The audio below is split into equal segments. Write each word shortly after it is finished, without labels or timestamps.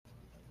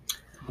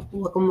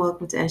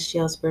Welcome to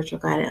SGL Spiritual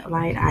Guided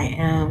Light. I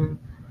am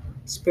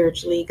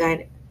spiritually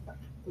guided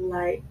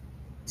light,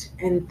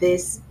 and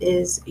this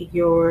is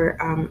your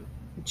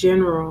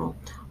general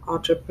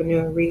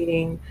entrepreneur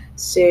reading.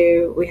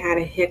 So we had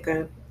a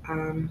hiccup.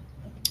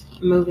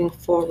 Moving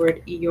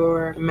forward,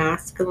 your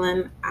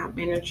masculine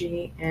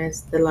energy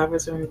is the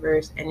lovers in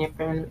reverse, and your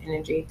feminine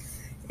energy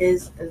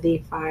is the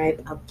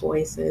five of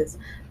voices.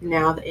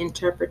 Now, the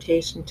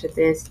interpretation to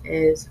this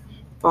is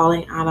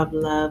falling out of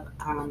love.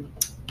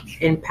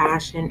 In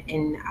passion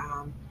and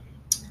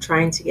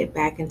trying to get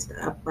back into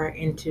the upright,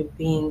 into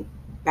being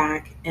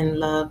back in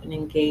love and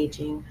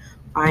engaging,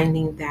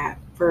 finding that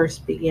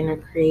first beginner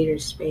creator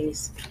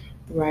space,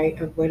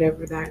 right, of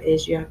whatever that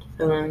is. You have to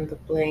fill in the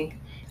blank.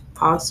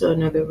 Also,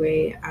 another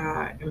way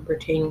in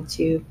pertaining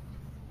to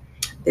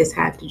this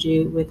had to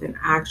do with an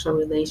actual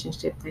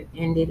relationship that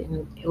ended,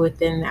 and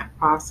within that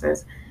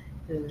process,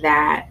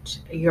 that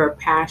your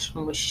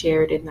passion was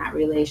shared in that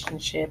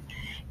relationship,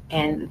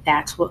 and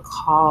that's what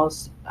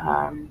caused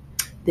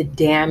the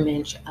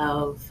damage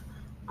of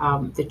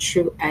the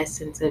true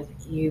essence of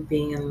you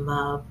being in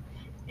love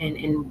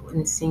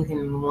and sinking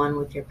in one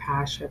with your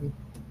passion.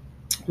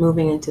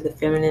 Moving into the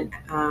feminine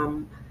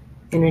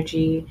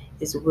energy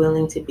is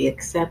willing to be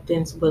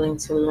acceptance, willing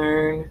to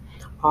learn.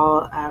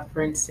 All,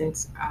 for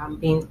instance,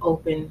 being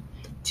open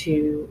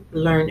to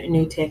learn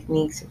new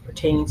techniques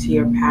pertaining to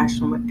your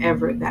passion,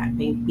 whatever that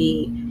may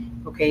be.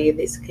 Okay,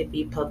 this could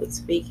be public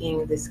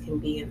speaking, this can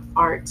be in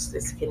arts,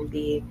 this can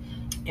be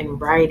in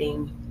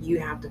writing. You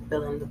have to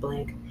fill in the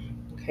blank.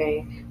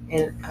 Okay,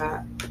 and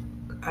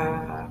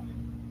uh,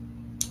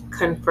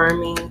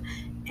 confirming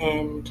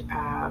and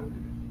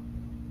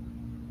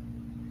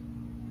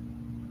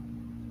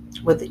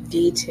with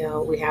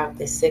detail, we have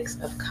the Six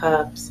of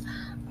Cups,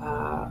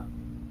 uh,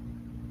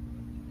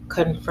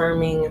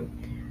 confirming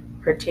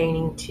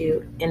pertaining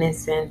to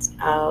innocence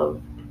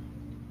of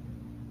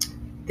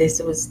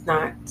this was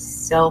not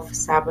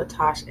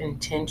self-sabotage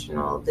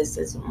intentional. This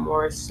is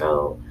more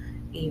so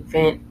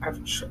event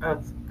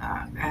of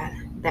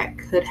that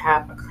could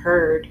have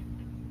occurred,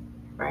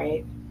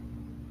 right,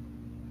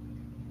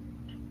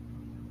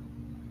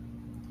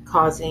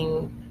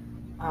 causing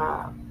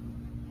uh,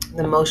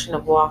 the motion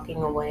of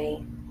walking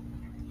away,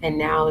 and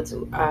now it's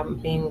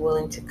being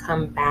willing to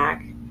come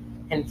back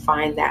and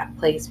find that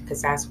place,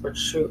 because that's where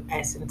true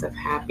essence of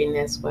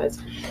happiness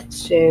was.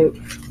 So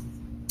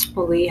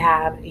we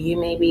have, you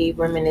may be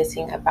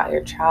reminiscing about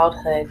your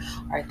childhood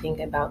or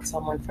thinking about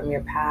someone from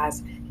your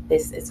past.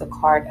 This is a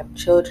card of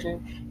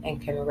children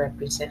and can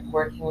represent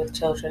working with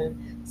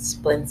children,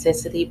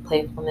 splenticity,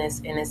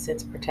 playfulness,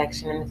 innocence,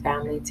 protection in the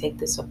family. Take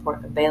the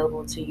support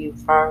available to you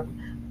from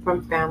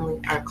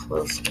family or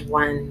close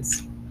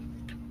ones.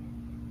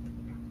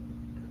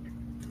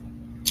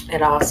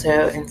 It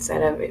also,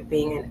 instead of it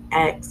being an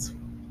ex,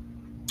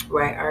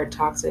 right, or a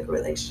toxic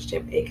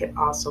relationship, it could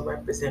also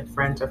represent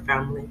friends or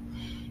family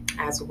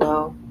as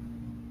well.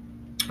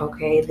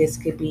 Okay, this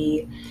could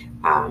be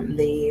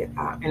the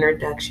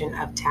introduction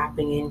of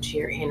tapping into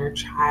your inner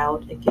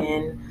child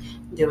again,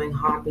 doing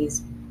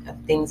hobbies of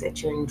things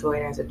that you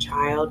enjoyed as a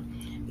child.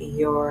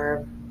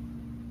 Your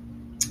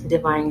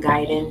divine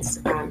guidance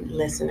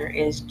listener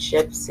is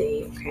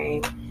Gypsy.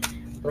 Okay,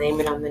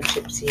 blame it on the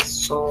Gypsy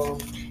soul.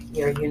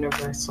 Your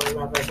universal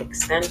love of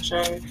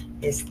extension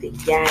is the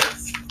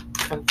yes,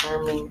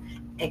 confirming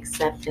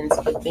acceptance,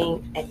 but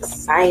being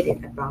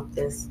excited about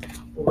this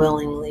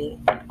willingly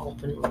and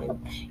openly.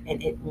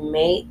 And it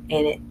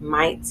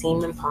might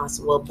seem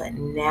impossible, but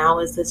now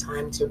is the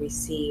time to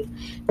receive.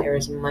 There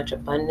is much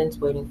abundance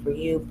waiting for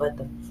you, but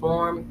the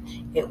form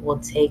it will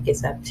take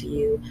is up to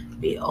you.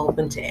 Be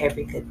open to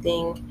every good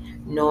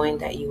thing, knowing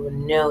that you will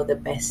know the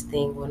best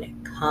thing when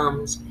it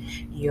comes.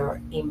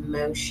 Your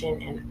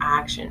emotion and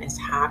action is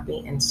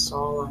happy and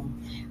solemn.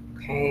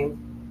 Okay,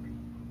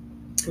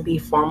 be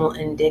formal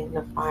and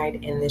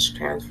dignified in this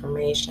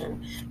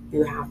transformation.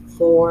 You have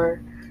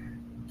four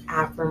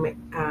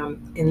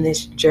in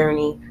this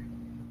journey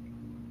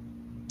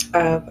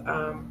of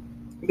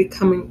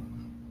becoming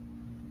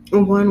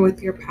one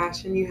with your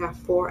passion. You have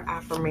four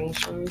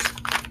affirmations.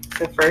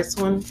 The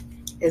first one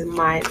is,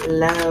 my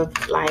love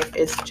life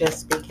is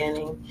just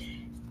beginning,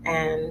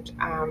 and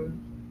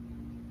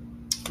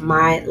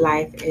my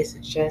life is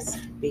just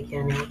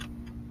beginning.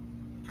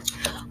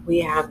 We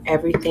have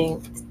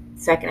everything.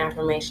 Second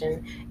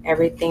affirmation,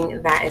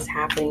 everything that is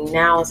happening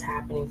now is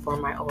happening for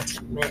my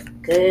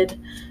ultimate good.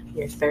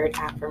 Your third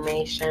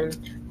affirmation,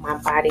 my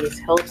body is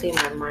healthy,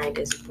 my mind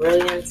is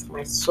brilliant,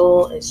 my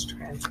soul is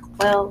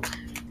tranquil.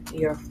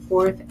 Your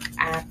fourth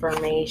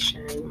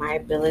affirmation, my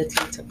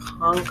ability to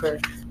conquer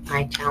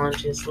my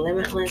challenges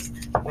limitless,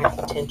 my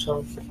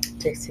potential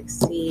to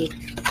succeed.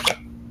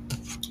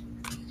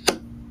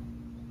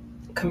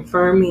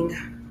 Confirming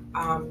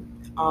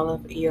all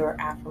of your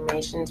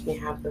affirmations, we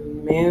have the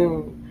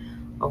moon.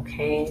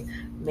 Okay,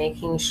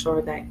 making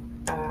sure that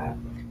uh,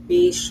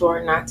 be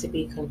sure not to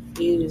be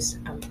confused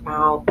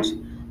about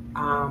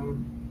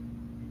um,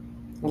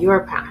 your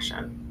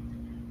passion.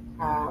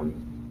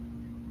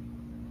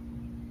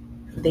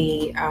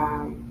 The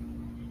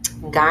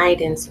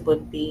guidance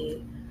would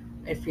be,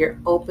 if you're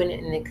open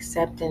in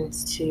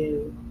acceptance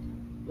to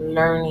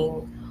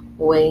learning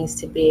ways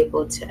to be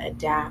able to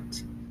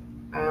adapt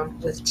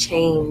with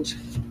change,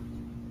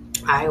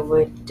 I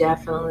would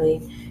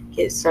definitely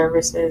get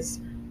services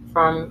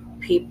from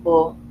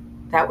people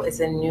that was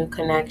a new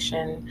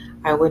connection.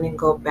 I wouldn't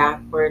go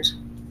backwards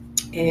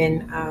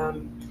and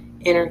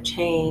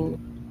entertain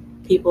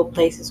people,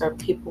 places, or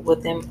people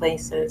within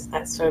places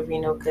that serve you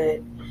no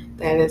good,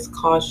 that has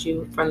caused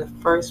you from the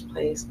first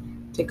place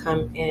to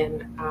come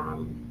in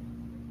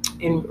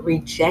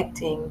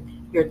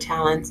rejecting your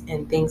talents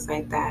and things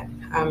like that,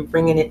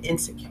 bringing in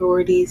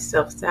insecurities,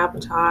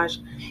 self-sabotage,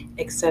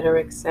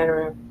 etc.,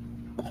 etc.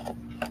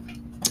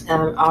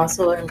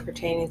 Also, in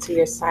pertaining to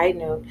your side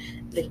note,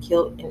 the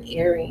guilt and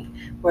eerie,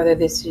 whether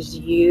this is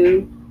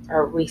you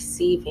or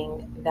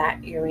receiving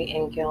that eerie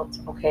and guilt,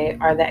 okay,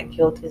 or that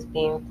guilt is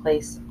being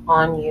placed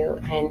on you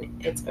and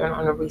it's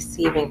on a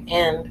receiving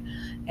end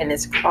and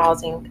it's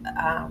causing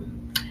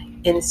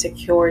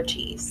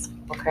insecurities,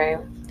 okay?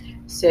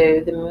 So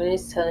the moon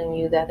is telling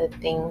you that the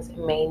things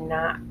may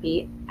not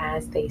be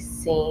as they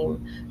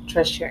seem.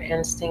 Trust your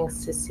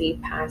instincts to see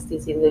past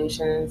these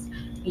illusions.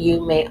 You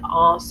may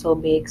also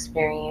be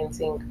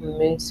experiencing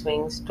mood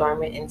swings,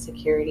 dormant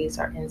insecurities,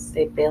 or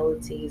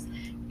instabilities.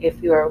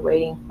 If you are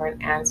waiting for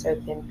an answer,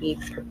 then be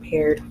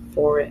prepared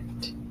for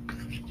it.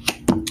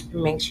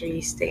 Make sure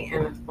you stay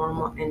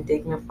informal and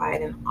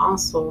dignified, and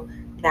also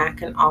that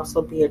can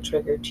also be a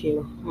trigger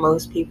too.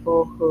 Most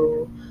people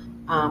who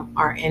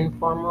are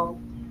informal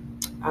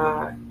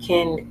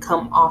can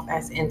come off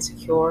as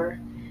insecure,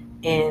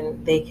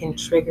 and they can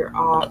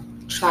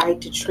try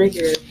to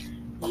trigger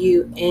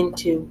you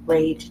into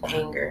rage and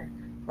anger,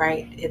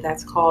 right?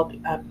 That's called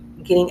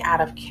getting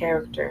out of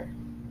character,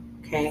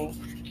 okay?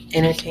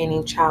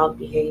 Entertaining child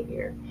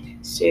behavior.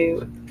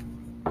 So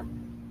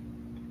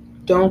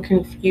don't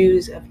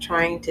confuse of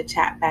trying to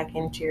tap back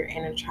into your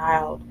inner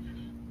child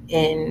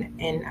and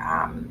end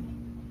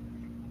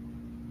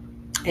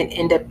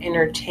up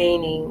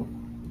entertaining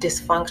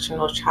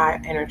dysfunctional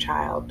inner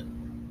child,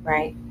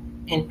 right?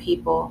 In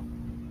people,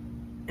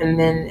 and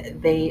then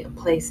they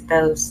place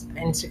those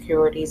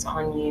insecurities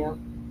on you.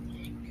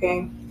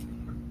 Okay,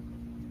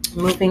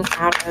 moving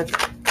out of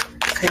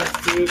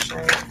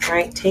confusion,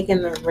 right?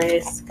 Taking the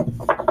risk,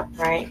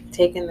 right?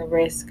 Taking the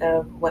risk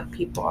of what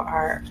people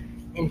are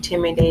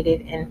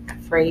intimidated and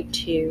afraid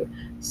to.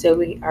 So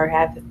we are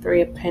at the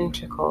Three of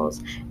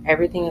Pentacles.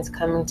 Everything is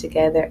coming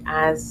together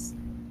as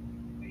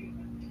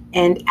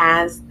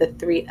the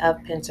Three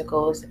of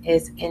Pentacles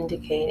is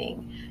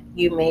indicating,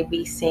 you may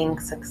be seeing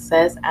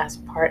success as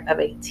part of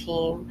a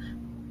team.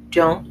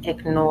 Don't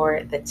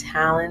ignore the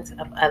talents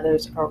of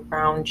others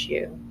around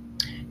you.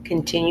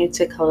 Continue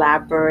to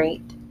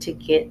collaborate to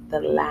get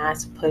the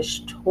last push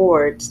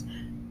towards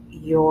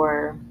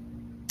your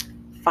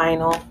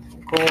final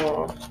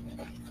goal.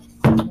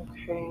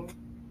 Okay.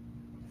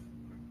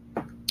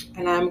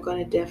 And I'm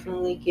going to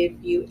definitely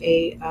give you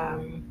a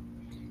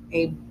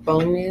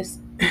bonus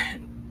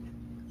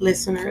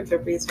listener. The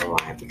reason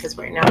why, because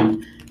right now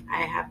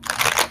I have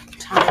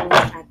time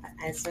at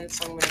the essence,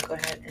 so I'm going to go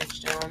ahead and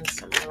shine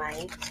some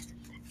light.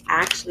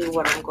 Actually,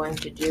 what I'm going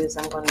to do is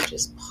I'm going to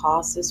just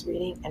pause this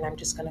reading and I'm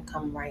just going to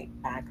come right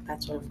back.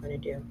 That's what I'm going to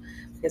do,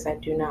 because I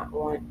do not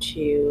want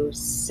to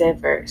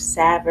sever.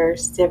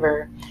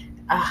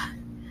 I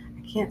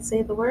can't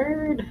say the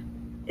word.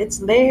 It's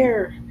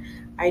there.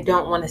 I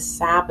don't want to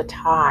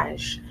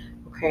sabotage.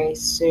 Okay,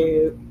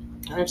 so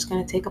I'm just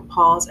going to take a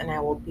pause and I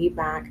will be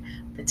back.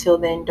 Until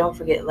then, don't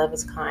forget, love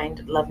is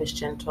kind, love is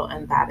gentle,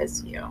 and that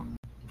is you.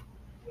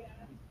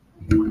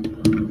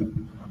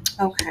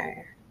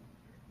 Okay.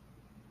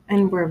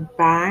 And we're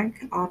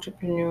back,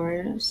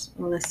 entrepreneurs,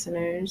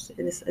 listeners.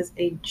 This is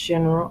a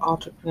general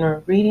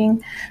entrepreneur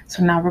reading.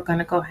 So now we're going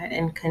to go ahead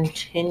and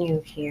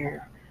continue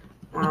here.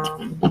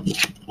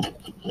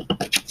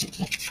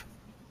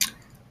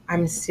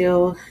 I'm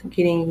still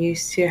getting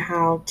used to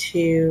how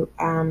to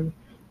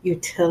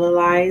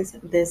utilize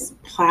this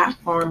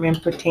platform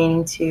and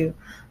pertaining to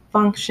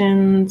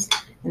functions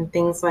and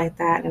things like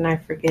that. And I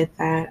forget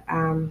that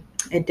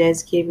it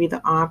does give you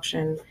the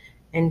option,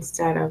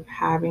 instead of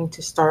having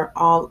to start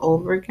all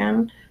over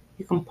again,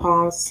 you can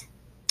pause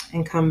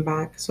and come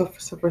back. So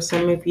for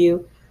some of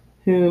you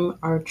whom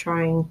are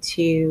trying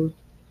to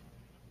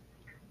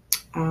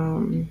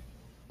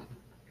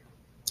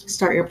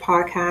start your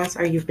podcast,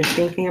 or you've been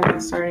thinking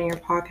about starting your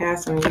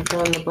podcast, and you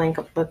fill in the blank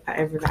of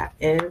whatever that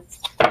is,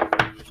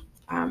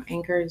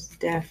 Anchor is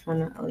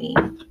definitely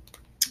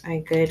a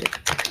good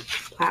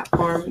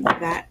platform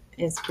that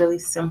is really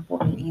simple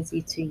and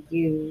easy to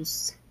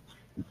use.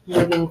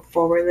 Moving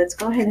forward, let's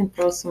go ahead and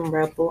throw some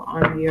rebel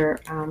on your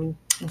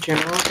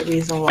journal. The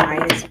reason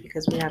why is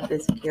because we have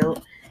this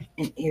guilt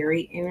and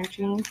eerie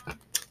energy,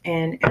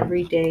 and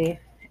every day,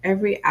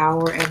 every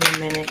hour, every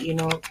minute,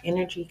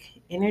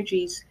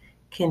 energies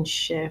can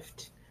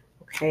shift.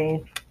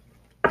 Okay,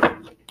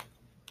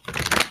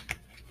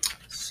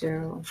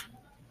 so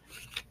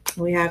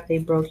we have they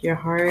broke your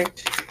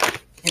heart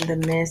in the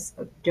midst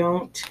of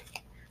don't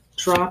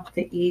drop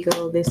the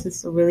ego. This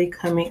is really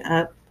coming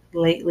up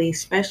lately,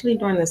 especially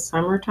during the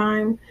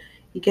summertime.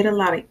 You get a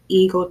lot of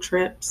ego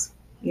trips,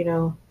 you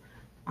know,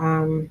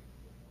 um,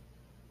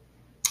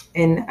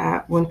 and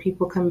when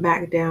people come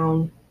back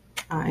down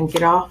and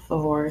get off the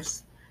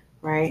horse,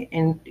 right,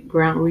 and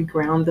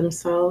reground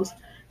themselves,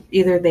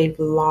 either they've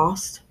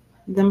lost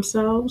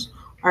themselves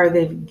or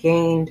they've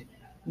gained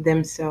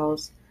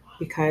themselves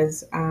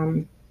because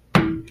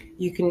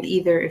you can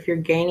either, if you're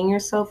gaining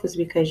yourself, is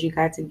because you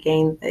got to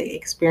gain the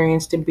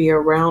experience to be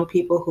around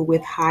people who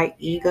with high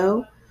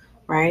ego,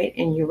 right,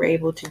 and you were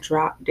able to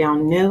drop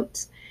down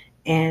notes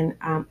and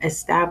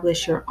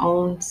establish your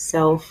own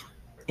self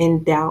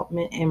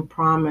endowment and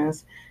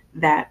promise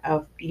that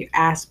of your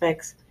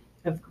aspects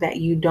of that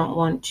you don't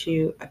want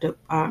to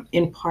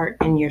impart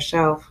in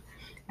yourself,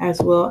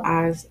 as well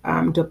as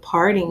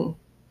departing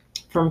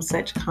from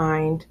such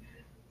kind.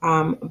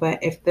 But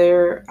if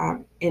they're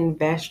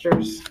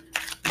investors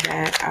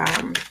that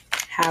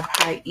have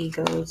high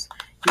egos,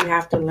 you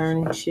have to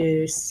learn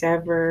to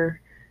sever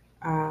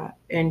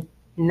and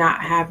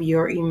not have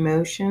your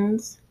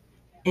emotions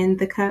in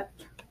the cup.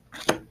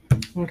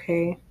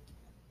 Okay.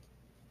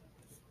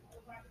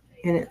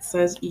 And it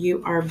says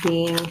you are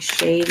being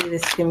shady.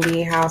 This can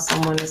be how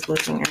someone is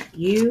looking at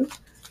you.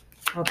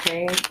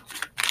 Okay.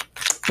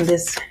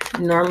 This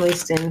normally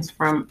stems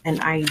from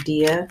an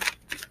idea,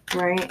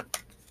 right?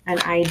 An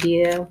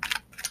idea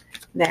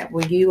that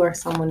you or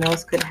someone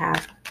else could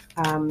have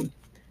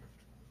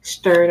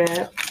stirred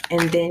up,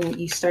 and then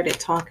you started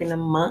talking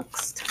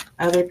amongst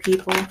other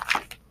people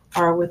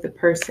or with the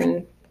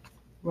person,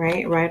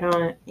 right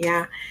on,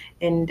 yeah,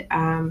 and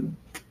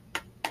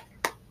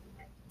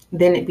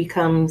then it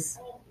becomes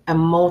a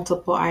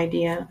multiple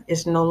idea.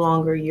 It's no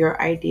longer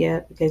your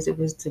idea because it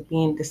was to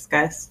being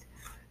discussed.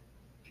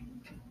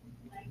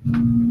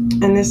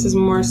 And this is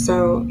more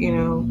so,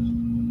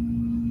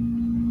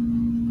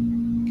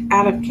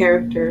 out of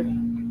character,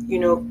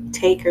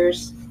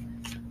 takers,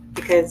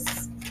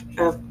 because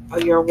of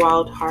your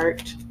wild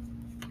heart.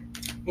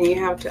 And you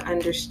have to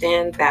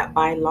understand that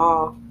by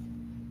law,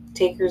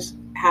 takers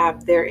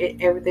have there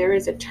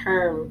is a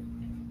term,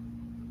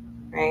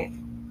 right?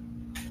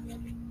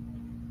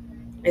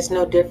 It's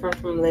no different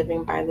from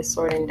living by the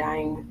sword and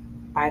dying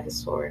by the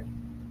sword.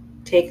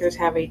 Takers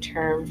have a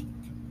term.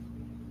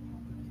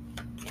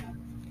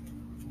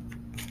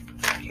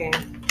 Okay.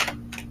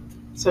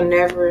 So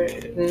never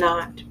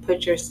not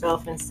put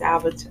yourself in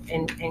salvage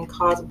and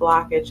cause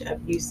blockage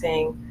of you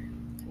saying,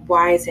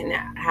 why is it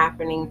not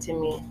happening to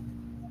me?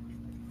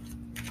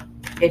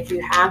 If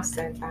you have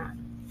said that,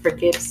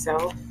 forgive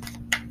self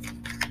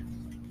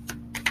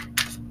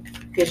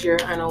because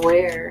you're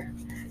unaware.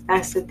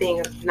 That's the thing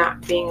of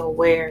not being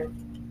aware.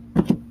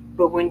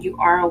 But when you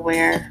are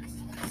aware,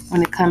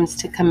 when it comes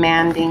to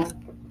commanding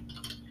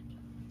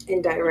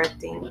and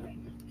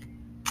directing,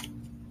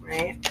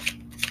 right?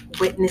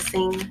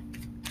 Witnessing.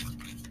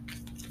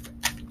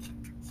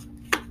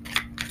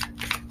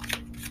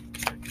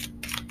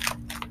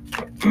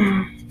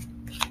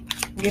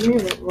 Give me a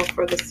little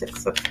for the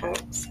Six of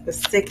Cups. The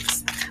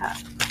Sixth Cup,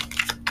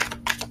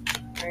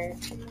 right?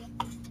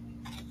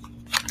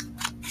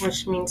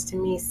 Which means to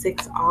me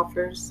 6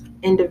 offers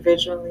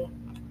individually.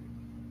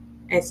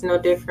 It's no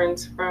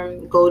difference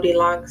from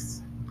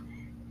Goldilocks.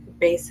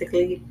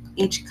 Basically,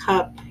 each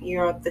cup,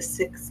 you're at the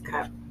 6th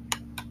cup.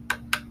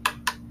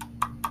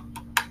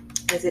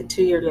 Is it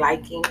to your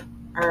liking,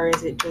 or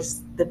is it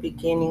just the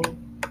beginning?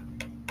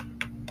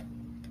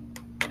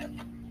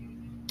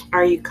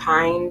 Are you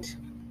kind?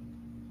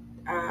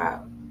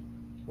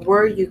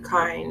 Were you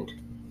kind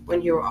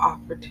when you were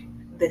offered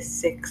the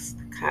 6th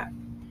cup?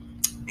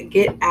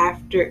 Get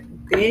after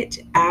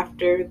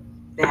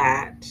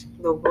that.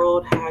 The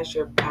world has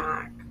your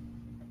back.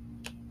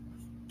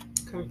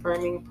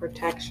 Confirming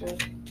protection.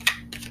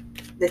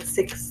 The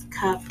 6th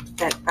cup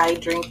that thy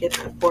drinketh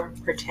for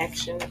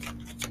protection.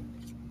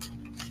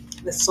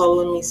 The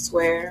solemnly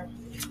swear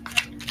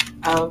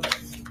of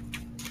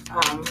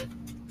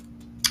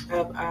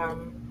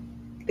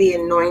the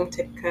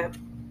anointed cup.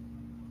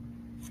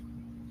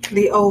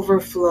 The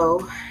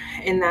overflow.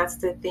 And that's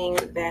the thing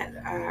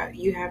that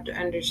you have to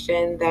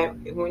understand, that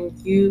when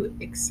you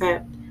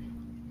accept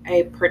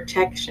a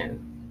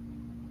protection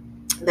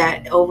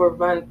that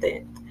overruns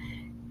it,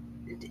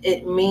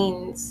 it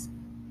means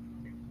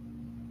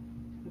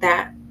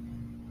that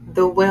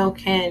the well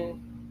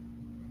can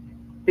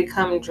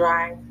become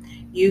dry.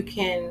 You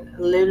can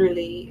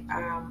literally,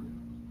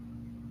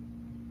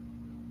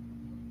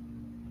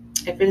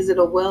 if it is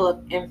a well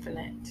of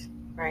infinite,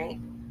 right?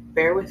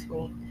 Bear with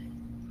me,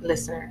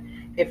 listener.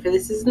 If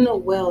this isn't a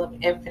well of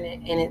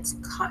infinite, and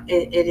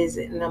it is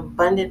an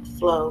abundant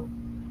flow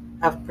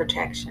of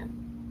protection,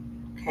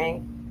 okay?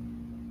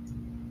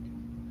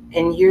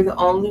 And you're the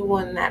only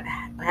one that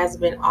has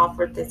been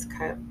offered this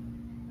cup,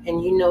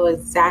 and you know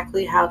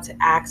exactly how to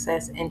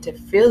access and to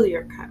fill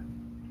your cup,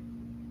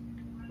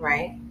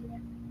 right?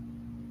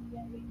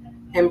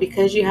 And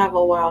because you have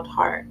a wild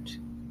heart,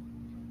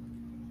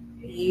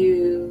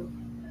 you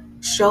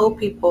show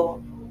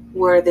people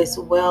where this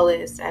well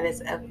is that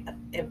is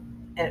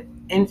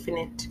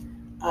infinite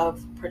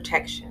of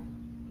protection.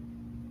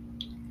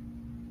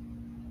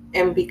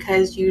 And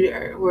because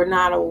you were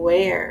not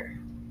aware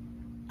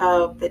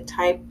of the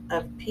type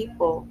of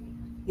people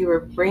you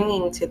were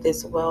bringing to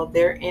this world,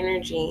 their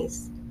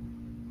energies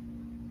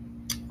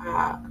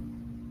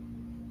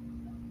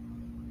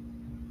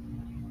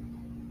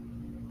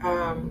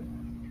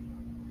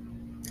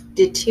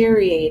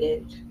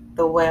deteriorated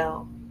the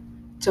well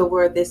to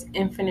where this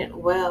infinite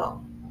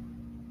well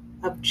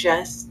of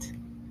just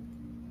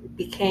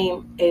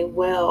became a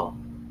well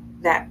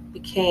that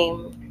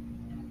became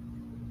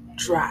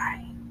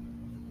dry.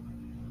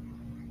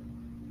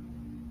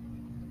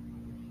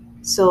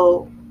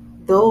 So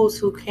those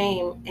who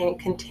came and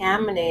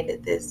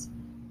contaminated this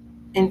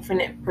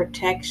infinite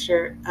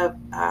protection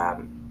of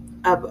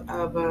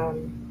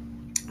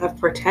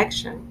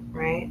protection,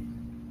 right?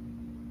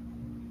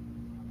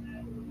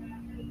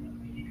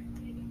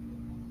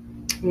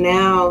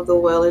 Now the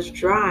well is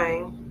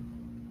dry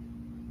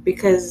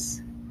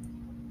because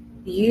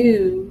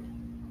you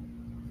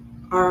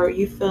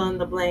fill in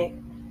the blank,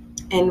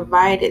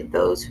 invited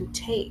those who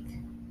take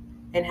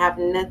and have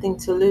nothing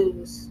to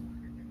lose.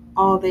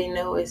 All they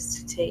know is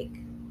to take.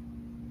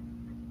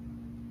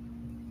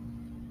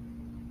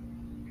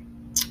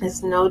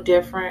 It's no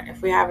different,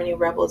 if we have any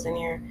rebels in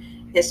here,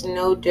 it's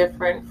no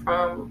different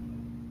from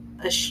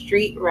a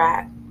street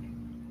rat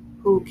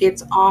who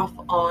gets off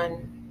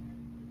on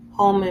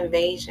home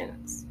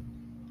invasions,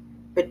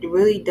 but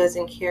really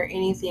doesn't care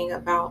anything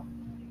about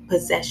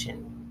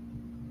possession.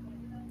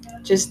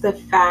 Just the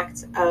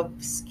fact of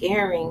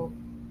scaring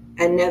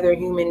another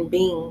human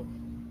being,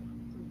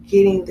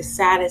 getting the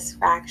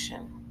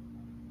satisfaction.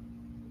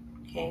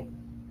 Okay?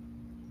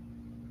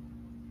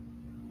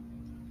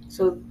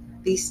 So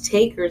these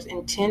takers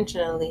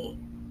intentionally,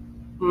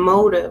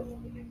 motive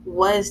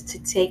was to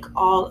take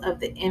all of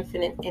the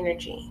infinite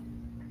energy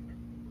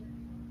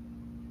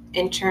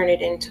and turn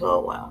it into a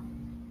well.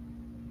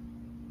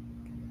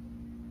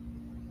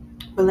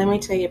 But let me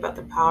tell you about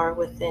the power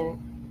within.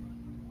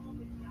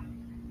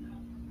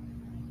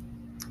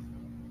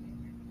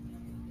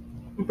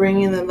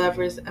 Bringing the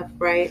lovers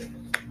upright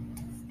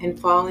and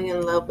falling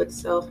in love with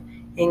self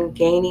and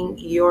gaining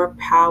your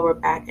power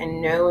back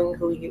and knowing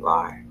who you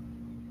are.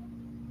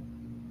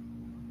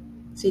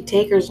 See,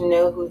 takers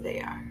know who they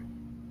are.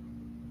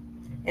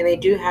 And they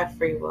do have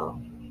free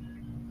will,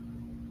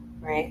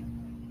 right?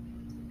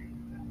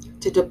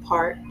 To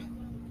depart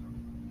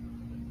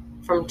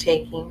from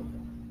taking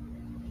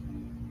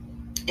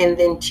and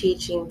then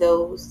teaching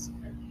those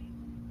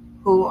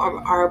who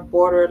are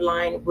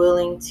borderline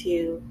willing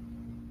to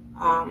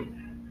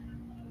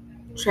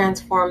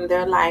transform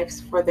their lives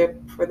for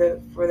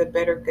the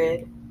better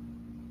good,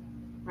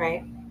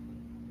 right?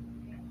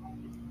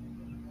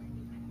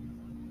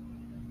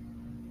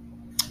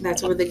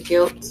 That's where the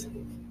guilt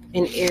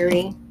and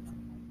eerie,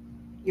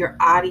 your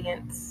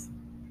audience,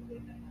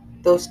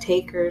 those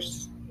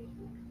takers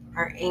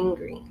are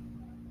angry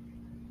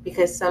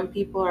because some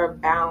people are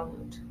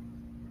bound,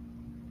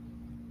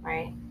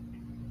 right?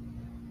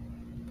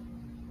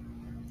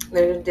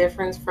 There's a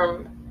difference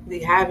from the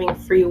having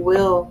free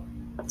will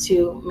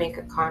to make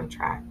a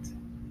contract.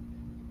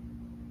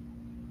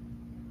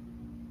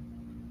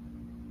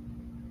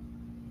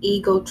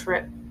 Ego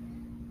trip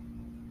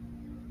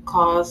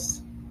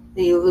cause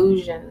the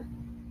illusion,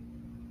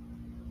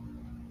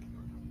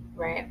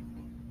 right?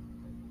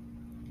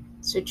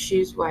 So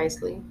choose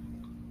wisely.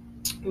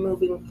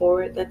 Moving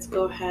forward, let's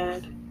go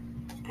ahead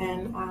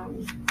and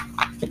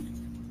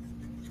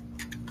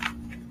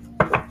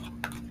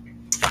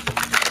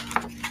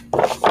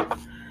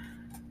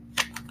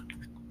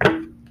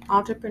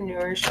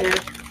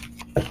entrepreneurship,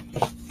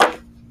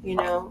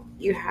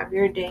 you have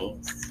your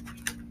days,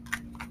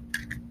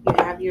 you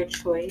have your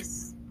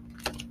choice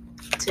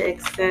to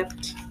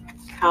accept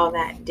how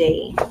that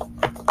day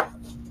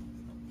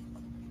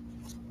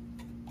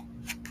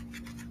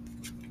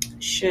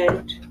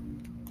should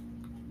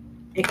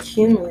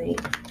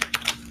accumulate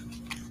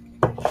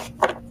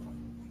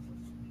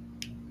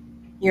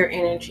your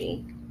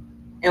energy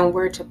and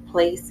where to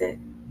place it,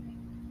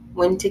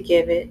 when to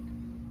give it,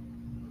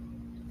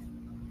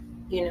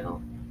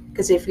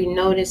 because if you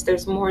notice,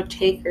 there's more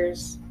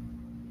takers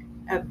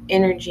of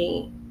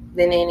energy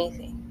than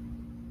anything.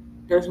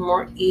 There's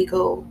more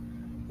ego,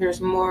 there's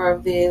more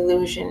of the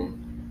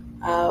illusion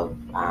of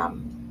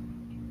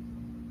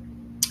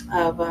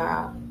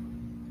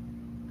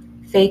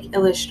fake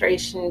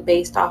illustration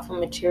based off of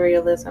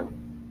materialism.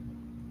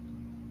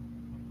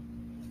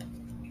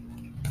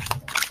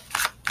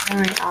 All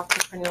right,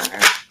 entrepreneur.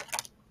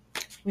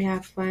 We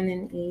have fun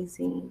and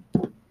easy.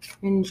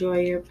 Enjoy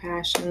your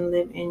passion.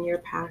 Live in your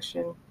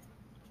passion.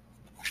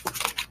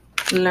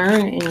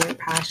 Learn in your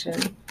passion,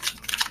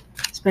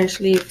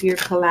 especially if you're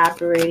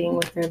collaborating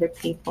with other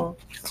people.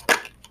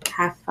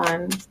 Have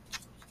fun.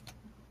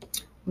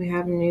 We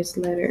have a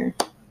newsletter.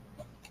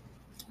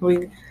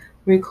 We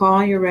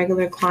recall your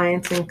regular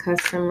clients and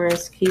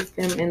customers. Keep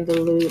them in the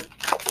loop.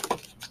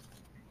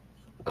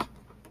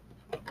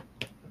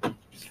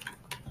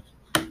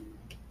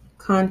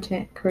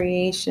 content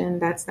creation.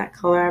 That's that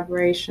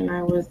collaboration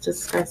I was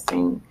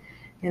discussing.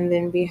 And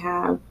then we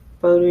have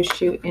photo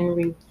shoot in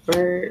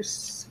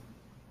reverse.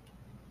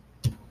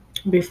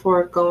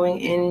 Before going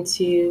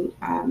into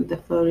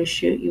the photo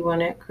shoot, you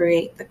want to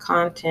create the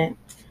content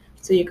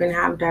so you can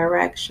have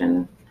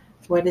direction.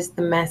 What is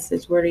the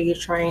message? What are you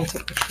trying to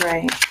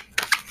portray?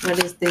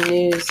 What is the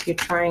news you're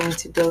trying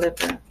to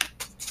deliver?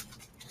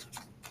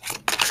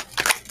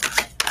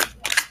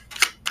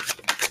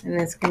 And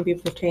this can be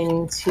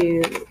pertaining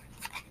to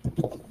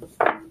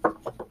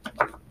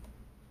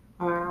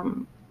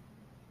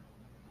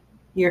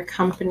your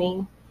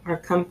company or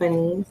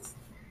companies,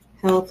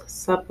 health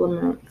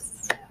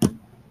supplements.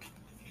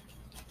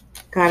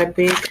 Got a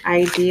big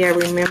idea.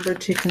 Remember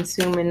to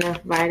consume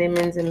enough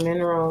vitamins and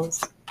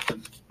minerals.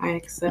 I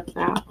accept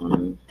that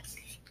one.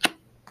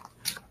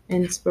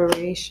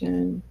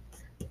 Inspiration.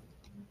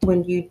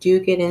 When you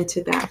do get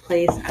into that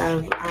place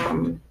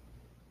of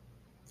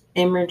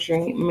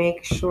imagery,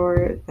 make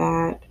sure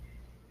that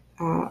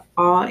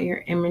all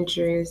your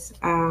images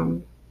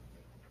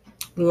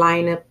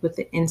line up with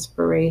the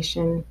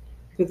inspiration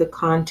through the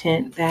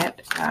content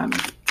that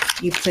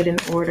you put in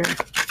order.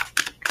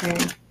 Okay.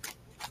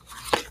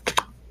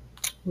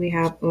 We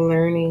have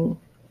learning.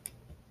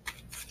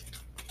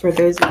 For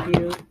those of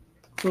you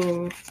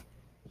who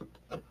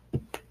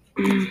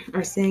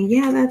are saying,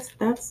 yeah,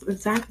 that's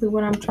exactly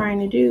what I'm trying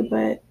to do,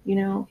 but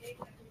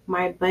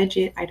my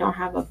budget, I don't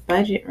have a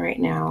budget right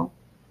now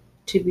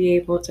to be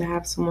able to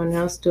have someone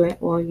else do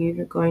it. Well,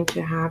 you're going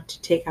to have to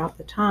take out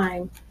the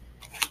time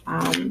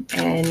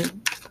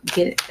and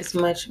get as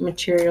much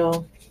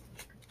material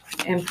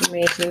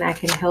information that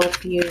can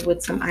help you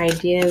with some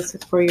ideas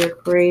for your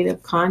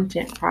creative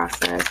content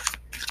process,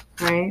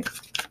 right?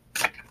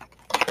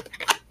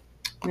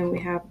 Then we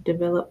have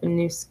develop a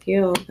new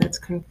skill. That's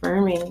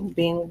confirming,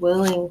 being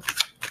willing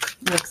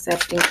and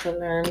accepting to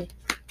learn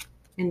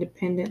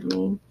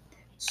independently.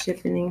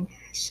 Shipping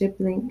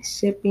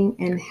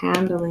and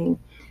handling.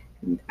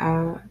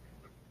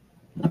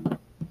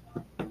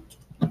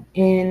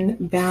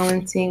 In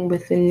balancing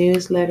with the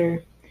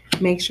newsletter.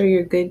 Make sure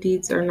your good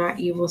deeds are not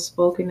evil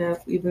spoken of,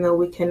 even though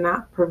we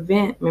cannot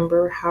prevent.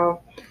 Remember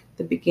how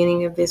the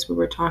beginning of this we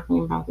were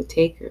talking about the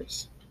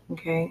takers,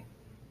 okay?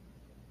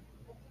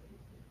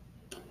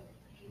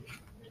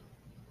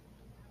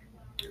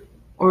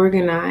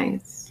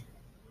 Organize,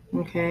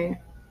 okay?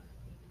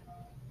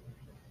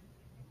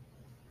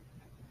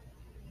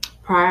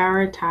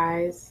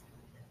 Prioritize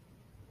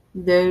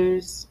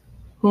those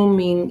who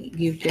mean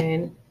you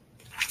good,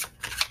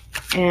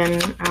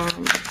 and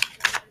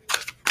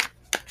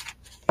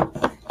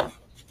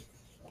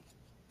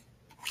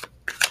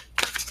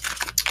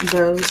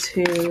those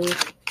who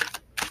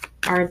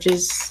are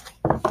just,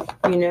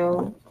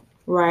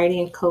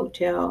 riding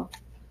coattail,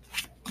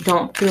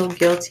 don't feel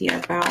guilty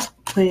about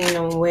putting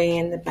them way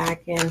in the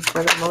back end.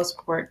 For the most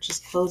part,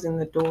 just closing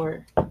the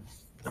door.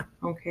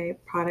 Okay,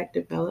 product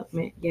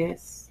development,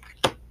 yes.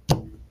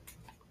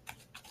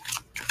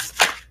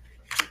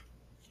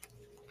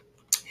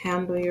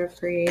 Handle your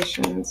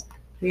creations.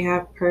 We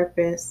have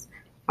purpose.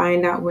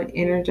 Find out what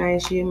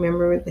energizes you.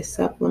 Remember the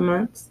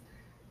supplements.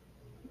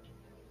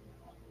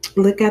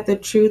 Look at the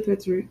truth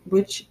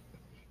which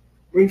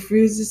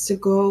refuses to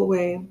go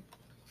away.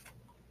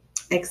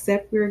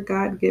 Accept your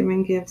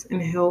God-given gifts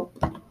and help.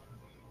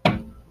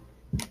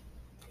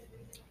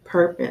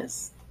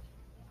 Purpose.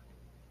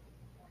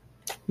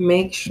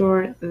 Make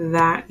sure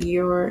that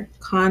your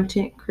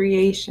content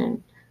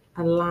creation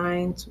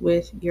aligns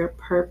with your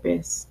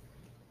purpose,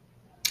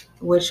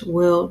 which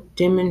will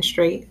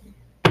demonstrate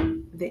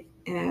the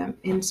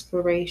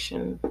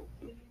inspiration.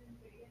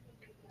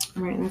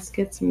 All right, let's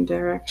get some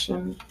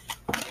direction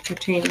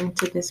pertaining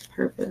to this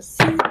purpose.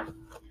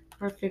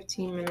 We're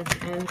 15 minutes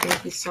in.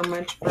 Thank you so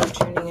much for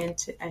tuning in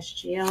to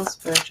SGL,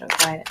 Spiritual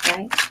Guided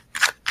Light.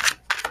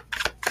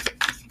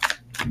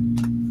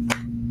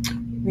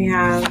 We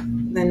have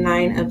the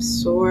 9 of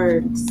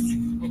Swords,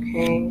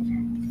 okay?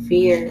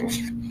 Fear.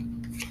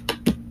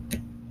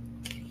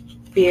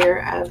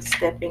 Fear of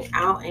stepping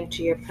out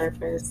into your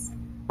purpose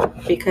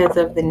because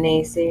of the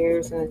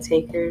naysayers and the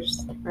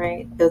takers,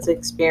 right? Those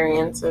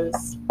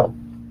experiences.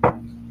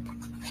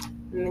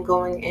 And then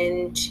going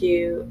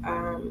into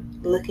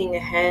looking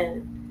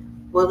ahead,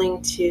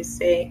 willing to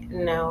say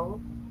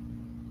no,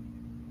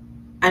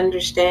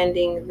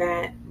 understanding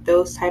that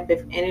those type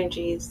of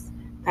energies,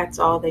 that's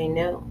all they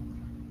know.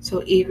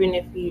 So even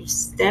if you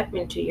step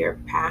into your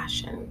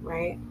passion,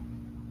 right,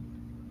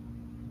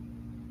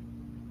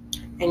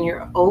 and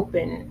you're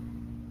open,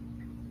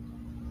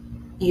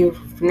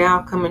 you've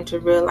now come to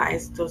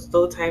realize those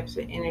types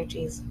of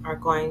energies are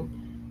going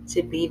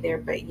to be there,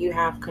 but you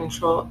have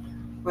control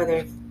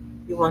whether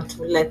you want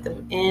to let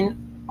them in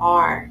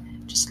or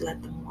just let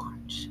them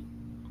watch.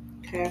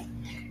 Okay?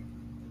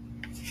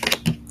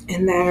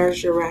 And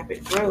there's your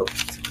rapid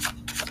growth.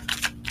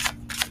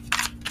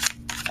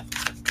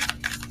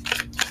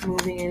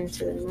 Moving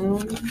into the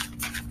moon,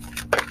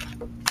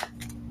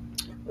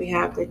 we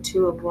have the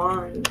 2 of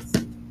Wands,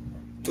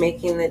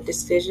 making the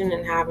decision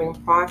and having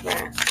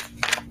progress.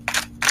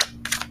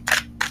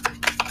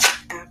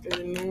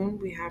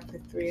 have the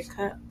Three of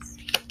Cups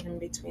in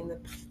between the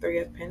Three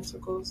of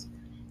Pentacles.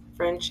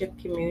 Friendship,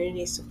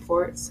 community,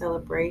 support,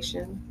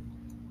 celebration,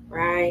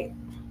 right?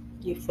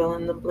 You fill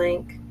in the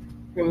blank,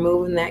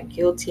 removing that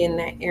guilty and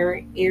that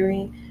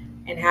eerie,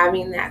 and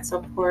having that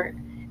support.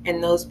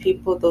 And those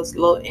people, those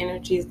low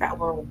energies that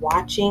were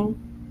watching,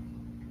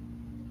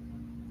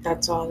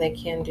 that's all they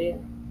can do.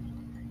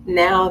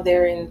 Now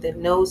they're in the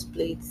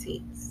nosebleed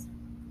seats.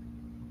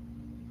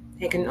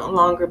 They can no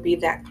longer be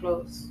that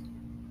close.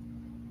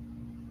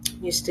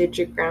 You stood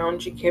your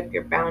ground, you kept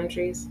your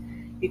boundaries,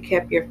 you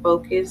kept your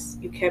focus,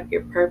 you kept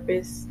your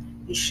purpose,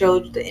 you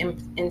showed the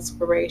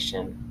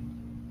inspiration,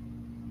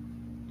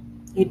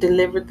 you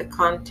delivered the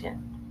content.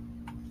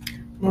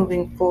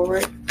 Moving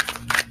forward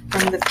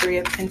from the Three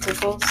of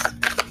Pentacles,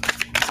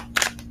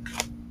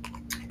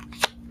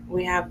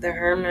 we have the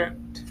Hermit.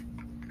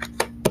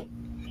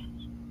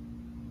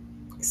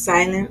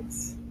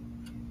 Silence,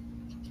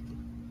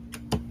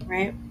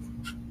 right?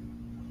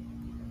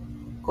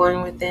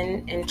 Going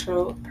within,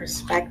 intro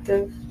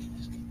perspective.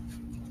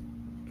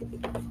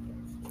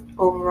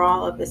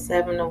 Overall of the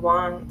Seven of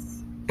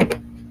Wands,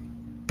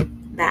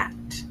 that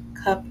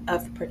cup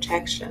of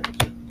protection,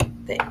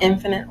 the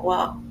infinite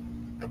wealth.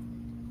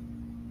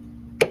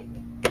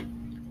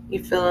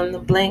 You fill in the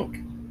blank.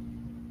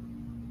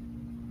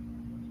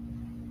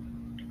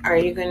 Are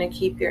you going to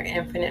keep your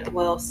infinite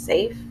wealth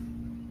safe?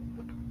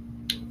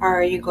 Or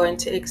are you going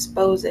to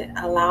expose it,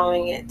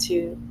 allowing it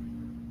to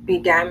be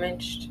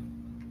damaged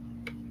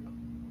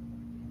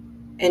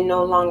and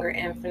no longer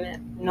infinite?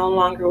 No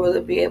longer will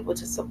it be able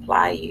to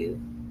supply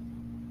you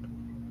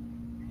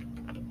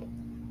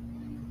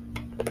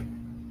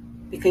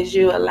because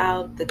you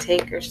allowed the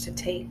takers to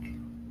take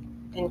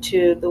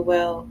into the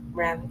well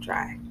ran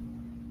dry.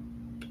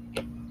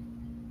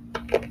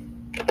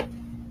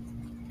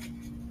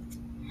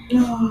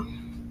 Oh,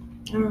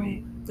 all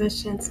right,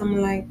 let's shed some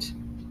light.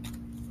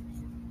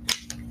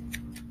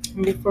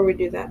 And before we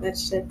do that,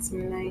 let's shed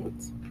some light.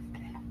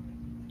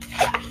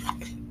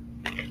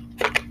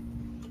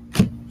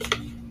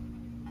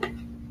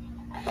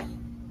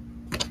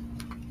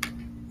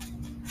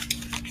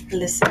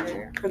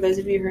 Listener, for those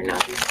of you who are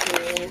not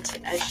tuning in to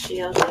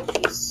Ashiel,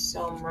 thank you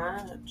so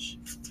much.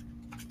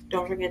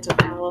 Don't forget to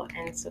follow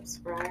and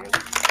subscribe.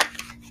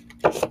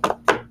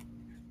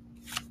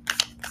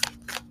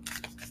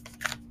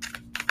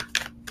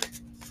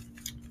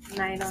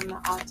 Night on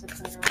the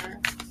Entrepreneur.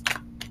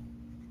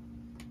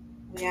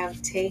 We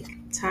have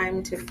take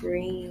time to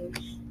breathe.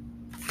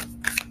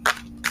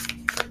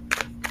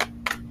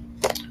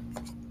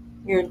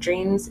 Your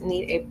dreams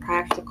need a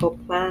practical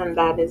plan.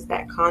 That is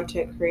that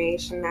content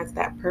creation. That's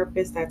that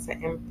purpose. That's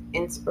the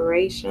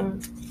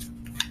inspiration.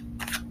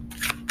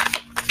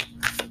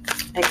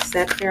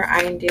 Accept your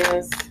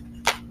ideas.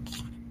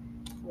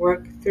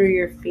 Work through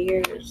your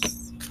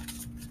fears.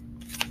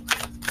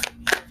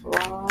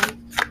 Flawed.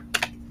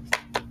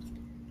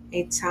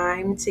 A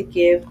time to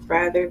give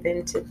rather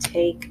than to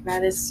take.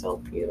 That is so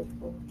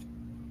beautiful.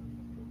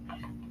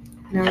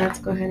 Now let's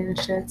go ahead and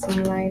shed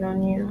some light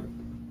on you.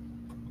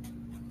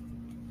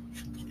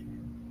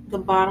 The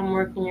bottom,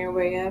 working your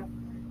way up.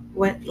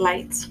 What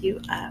lights you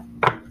up?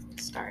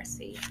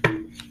 Starseed.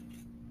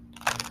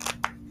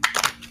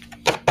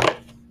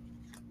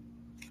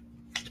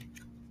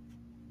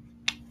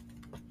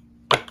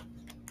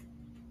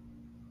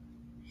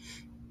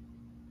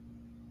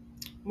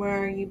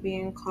 Where are you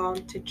being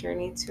called to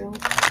journey to?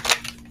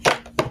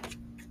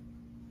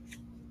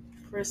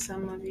 For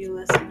some of you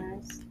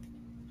listeners.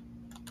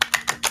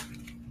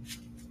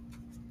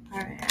 All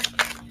right.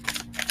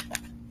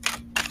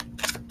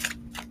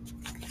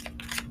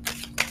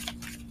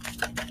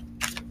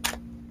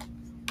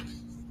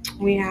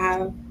 We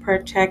have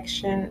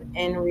protection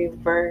in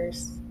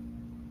reverse.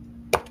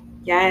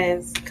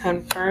 Yes,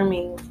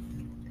 confirming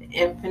the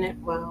infinite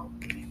wealth.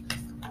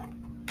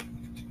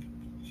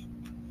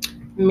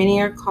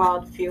 Many are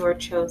called, few are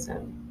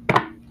chosen.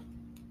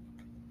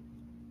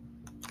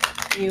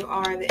 You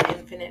are the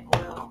infinite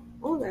wealth.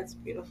 Oh, that's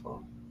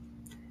beautiful.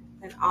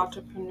 An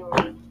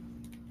entrepreneur.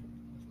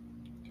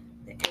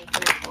 The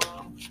infinite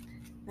wealth.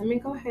 Let me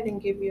go ahead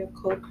and give you a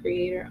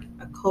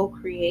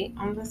co-create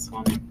on this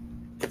one.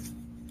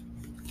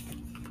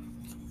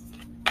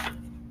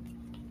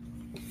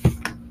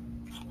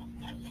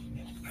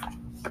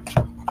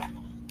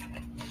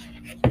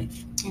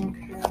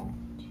 Okay.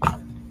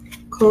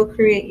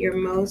 Co-create your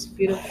most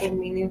beautiful,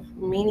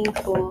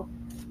 meaningful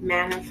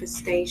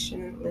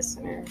manifestation,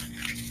 listener.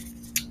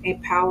 A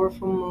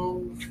powerful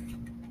move.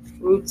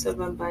 Roots of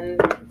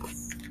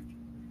abundance.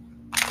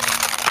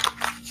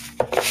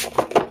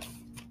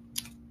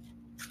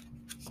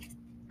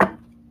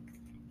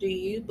 Do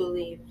you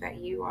believe that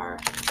you are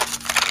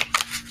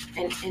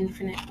an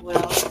infinite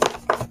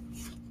wealth?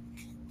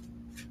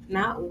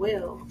 Not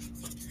will.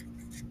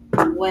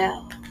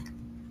 Well.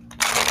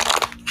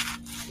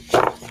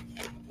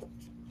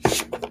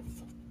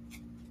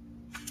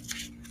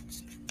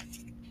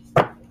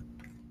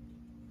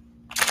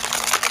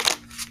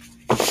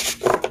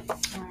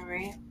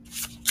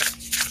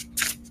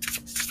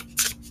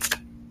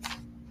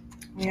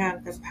 We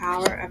have the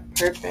power of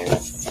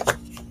purpose.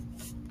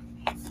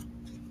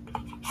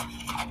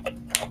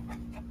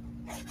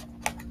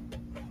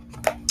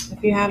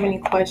 If you have any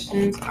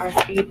questions or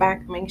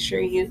feedback, make sure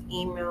you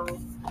email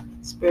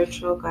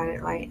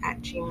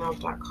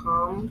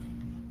spiritualguidedlight@gmail.com.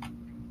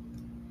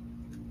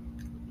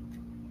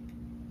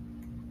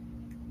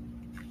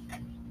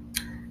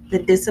 The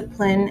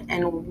discipline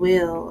and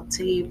will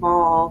to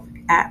evolve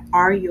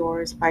are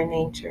yours by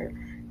nature.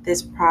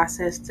 This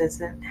process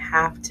doesn't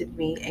have to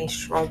be a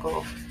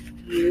struggle.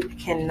 You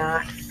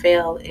cannot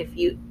fail if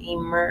you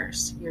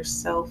immerse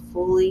yourself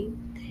fully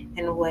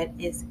in what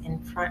is in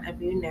front of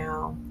you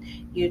now.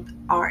 You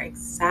are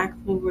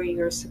exactly where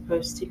you're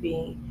supposed to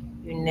be.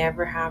 You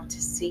never have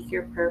to seek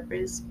your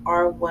purpose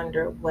or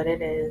wonder what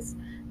it is.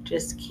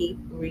 Just keep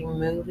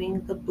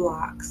removing the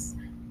blocks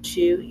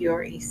to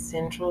your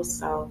essential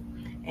self,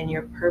 and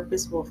your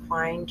purpose will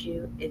find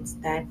you. It's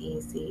that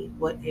easy.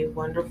 What a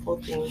wonderful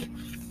thing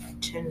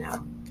to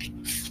know.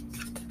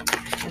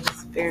 And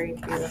it's very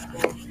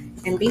beautiful.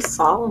 And be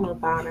solemn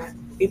about it.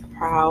 Be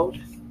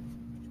proud.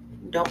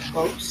 Don't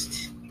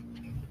boast.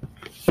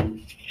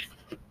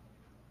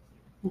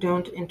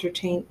 Don't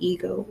entertain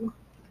ego.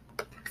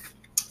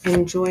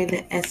 Enjoy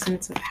the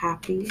essence of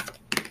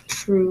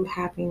true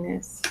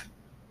happiness.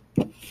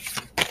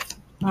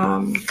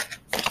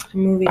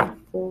 Moving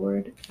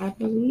forward, I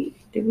believe.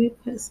 Did we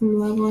put some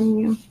love on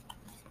you?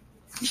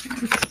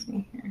 Let's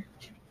see here.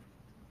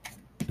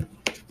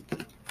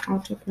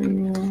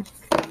 Entrepreneur.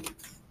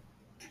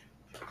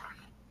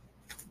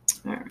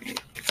 All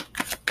right.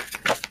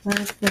 Let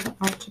us put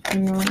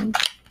entrepreneur.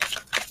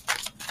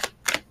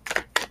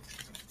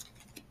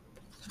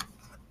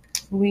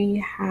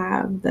 We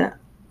have the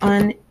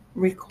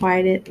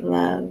unrequited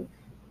love.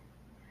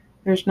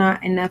 There's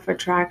not enough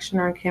attraction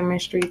or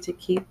chemistry to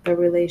keep the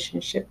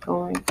relationship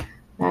going.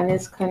 That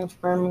is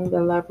confirming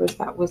the Lovers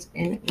that was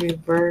in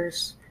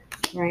reverse,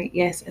 right?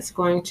 Yes, it's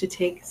going to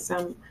take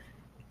some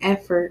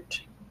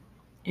effort,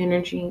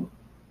 energy.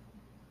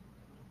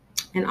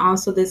 And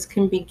also this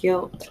can be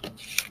guilt,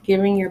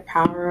 giving your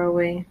power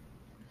away,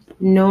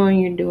 knowing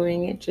you're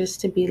doing it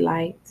just to be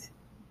liked,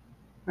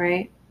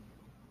 right?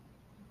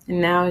 And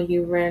now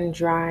you ran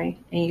dry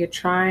and you're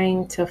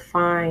trying to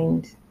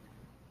find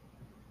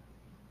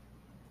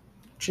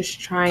it.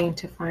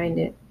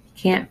 You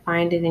can't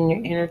find it in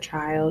your inner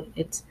child.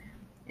 It's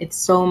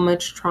so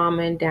much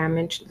trauma and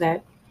damage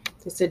that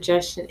the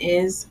suggestion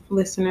is,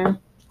 listener,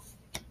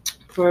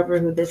 whoever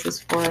who this is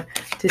for,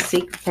 to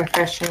seek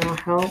professional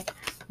help.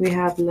 We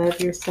have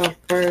love yourself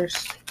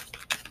first.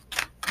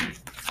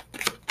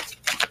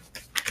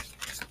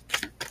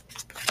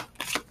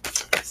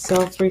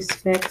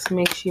 Self-respect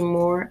makes you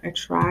more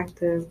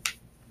attractive.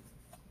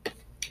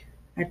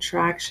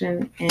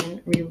 Attraction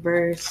in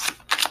reverse.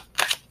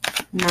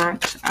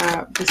 Not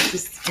this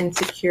is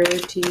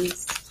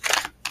insecurities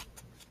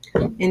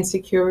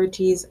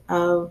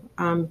of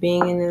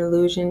being in an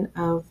illusion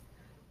of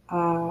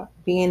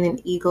being an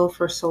ego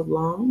for so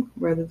long,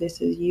 whether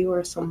this is you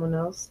or someone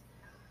else,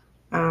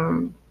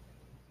 or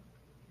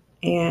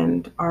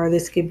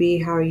this could be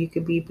how you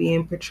could be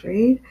being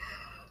portrayed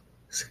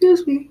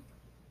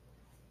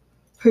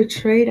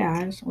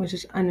as, which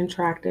is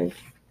unattractive.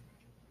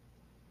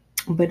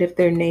 But if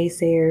they're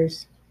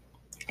naysayers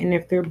and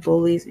if they're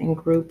bullies in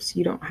groups,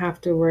 you don't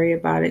have to worry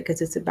about it, because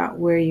it's about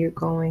where you're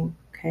going.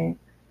 Okay,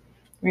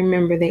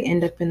 remember, they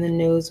end up in the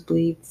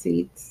nosebleed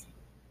seats,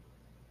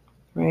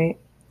 right?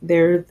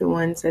 They're the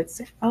ones that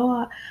say,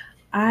 oh,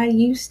 I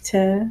used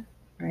to,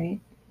 right?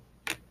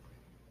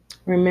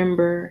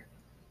 Remember,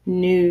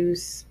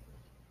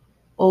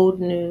 old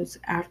news,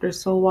 after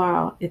so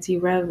while, it's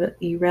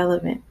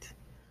irrelevant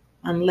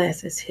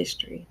unless it's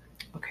history.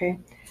 Okay,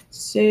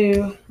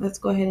 so let's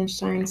go ahead and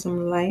shine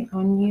some light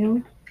on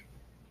you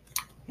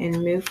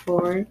and move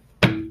forward.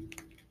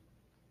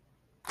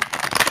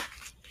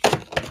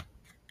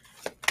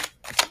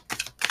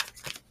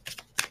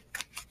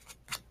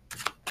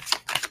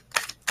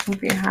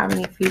 If you have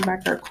any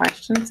feedback or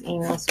questions,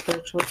 email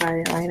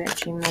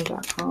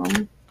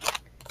spiritualguidedlight@gmail.com.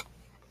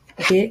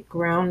 Get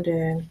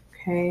grounded,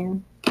 okay?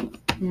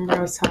 Remember,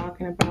 I was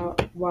talking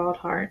about wild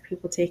heart,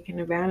 people taking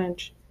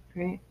advantage,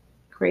 right?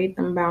 Create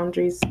them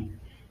boundaries,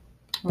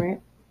 right?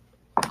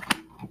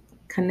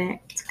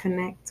 Connect.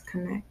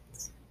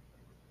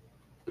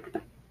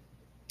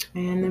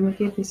 And then we'll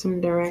give you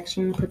some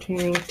direction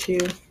pertaining to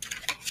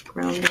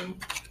grounding.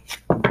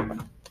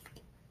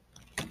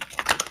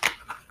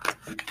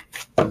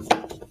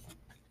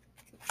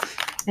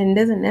 And it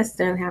doesn't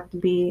necessarily have to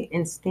be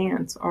in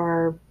stance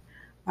or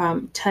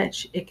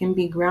touch. It can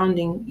be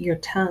grounding your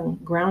tongue,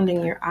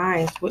 grounding your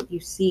eyes, what you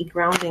see,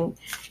 grounding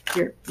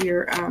your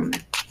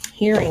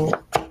hearing.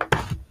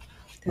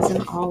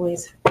 Doesn't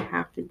always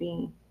have to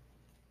be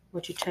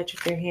what you touch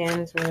with your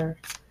hands, or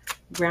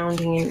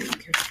grounding in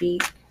your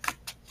feet.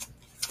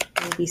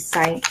 Maybe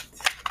sight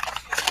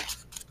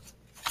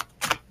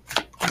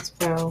as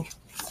well.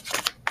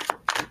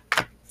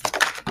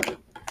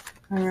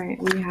 All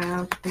right, we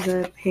have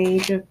the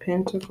Page of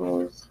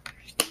Pentacles.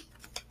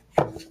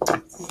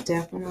 This is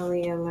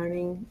definitely a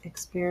learning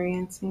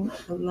experience and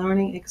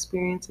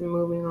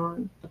moving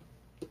on.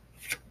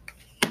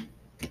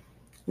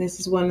 This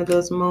is one of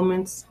those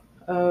moments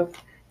of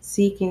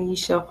seek and you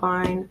shall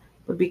find,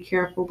 but be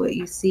careful what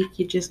you seek,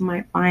 you just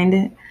might find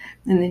it.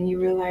 And then you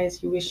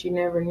realize you wish you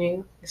never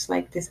knew. It's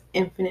like this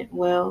infinite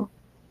well,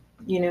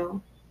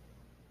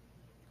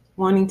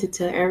 wanting to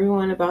tell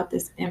everyone about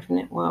this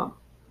infinite well.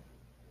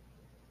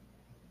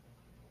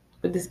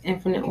 But this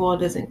infinite well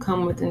doesn't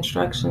come with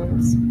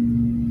instructions.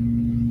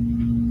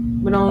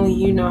 But only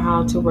you know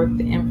how to work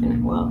the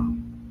infinite well.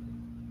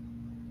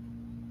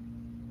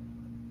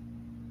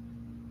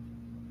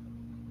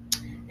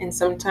 And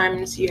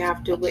sometimes you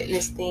have to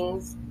witness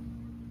things,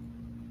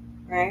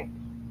 right?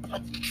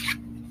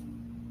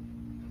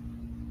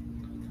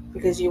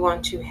 Because you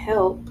want to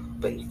help,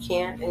 but you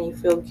can't, and you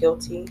feel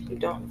guilty. You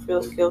don't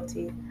feel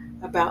guilty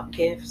about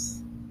gifts.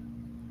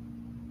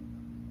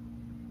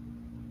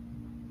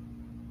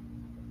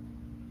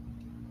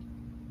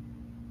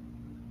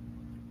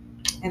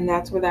 And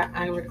that's where that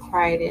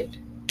unrequited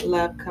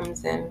love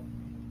comes in.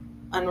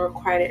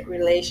 Unrequited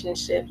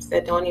relationships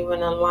that don't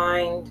even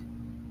align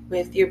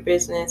with your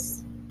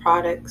business,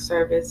 product,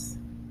 service.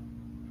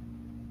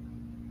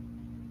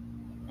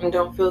 And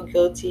don't feel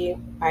guilty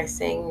by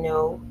saying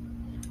no.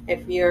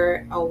 If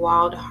you're a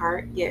wild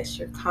heart, yes,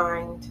 you're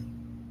kind.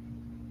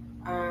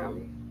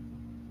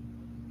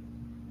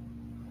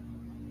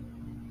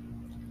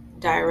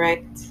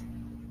 Direct.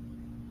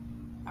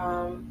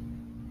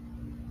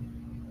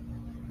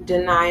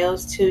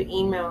 Denials to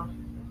email.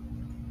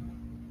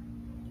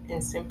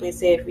 And simply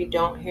say if you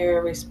don't hear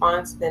a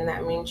response, then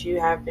that means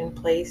you have been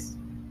placed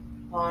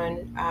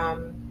on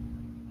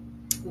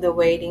the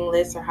waiting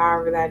list or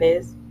however that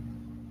is.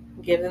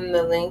 Give them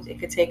the link. It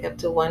could take up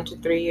to 1 to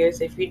 3 years.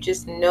 If you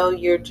just know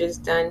you're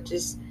just done,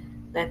 just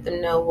let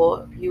them know.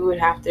 Well, you would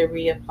have to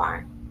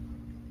reapply.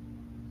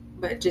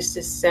 But just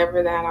to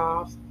sever that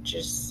off,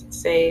 just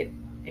say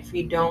if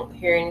you don't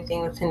hear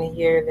anything within a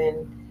year,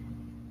 then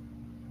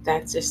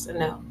that's just a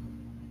no.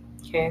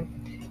 Okay?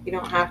 You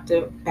don't have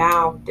to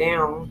bow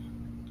down,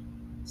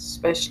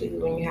 especially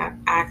when you have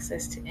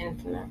access to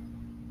infinite.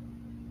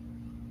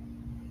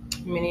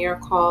 Many are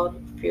called,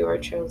 few are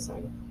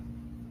chosen.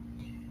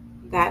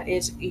 That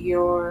is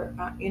your,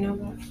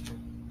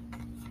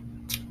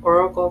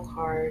 oracle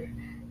card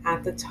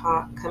at the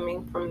top,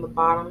 coming from the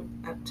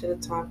bottom up to the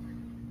top.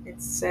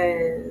 It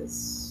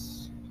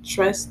says,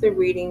 trust the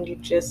reading you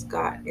just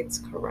got. It's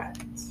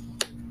correct.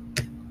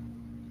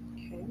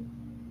 Okay.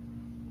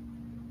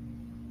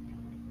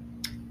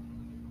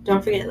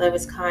 Don't forget, love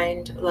is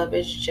kind, love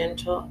is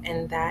gentle,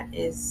 and that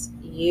is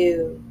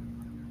you,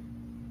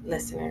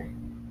 listener.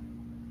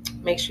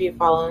 Make sure you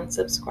follow and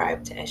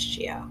subscribe to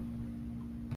SGL.